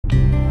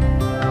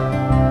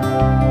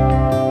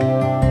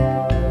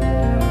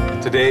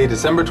Today,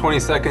 December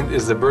 22nd,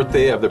 is the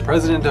birthday of the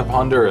President of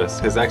Honduras,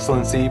 His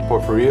Excellency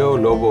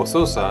Porfirio Lobo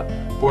Sosa,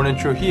 born in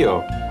Trujillo,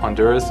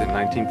 Honduras in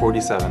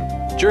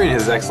 1947. During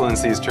His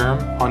Excellency's term,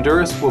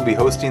 Honduras will be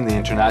hosting the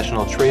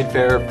International Trade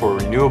Fair for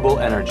Renewable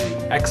Energy,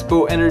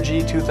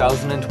 Expoenergy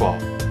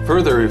 2012.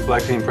 Further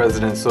reflecting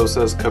President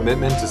Sosa's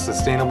commitment to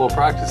sustainable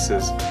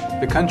practices,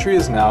 the country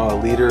is now a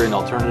leader in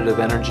alternative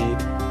energy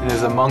and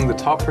is among the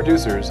top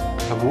producers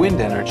of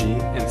wind energy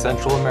in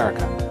Central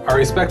America. Our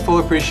respectful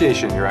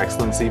appreciation, Your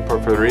Excellency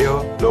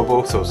Porfirio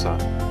Lobo Sosa,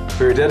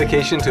 for your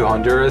dedication to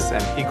Honduras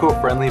and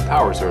eco-friendly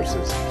power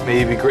sources. May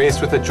you be graced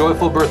with a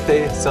joyful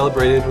birthday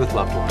celebrated with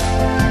loved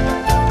ones.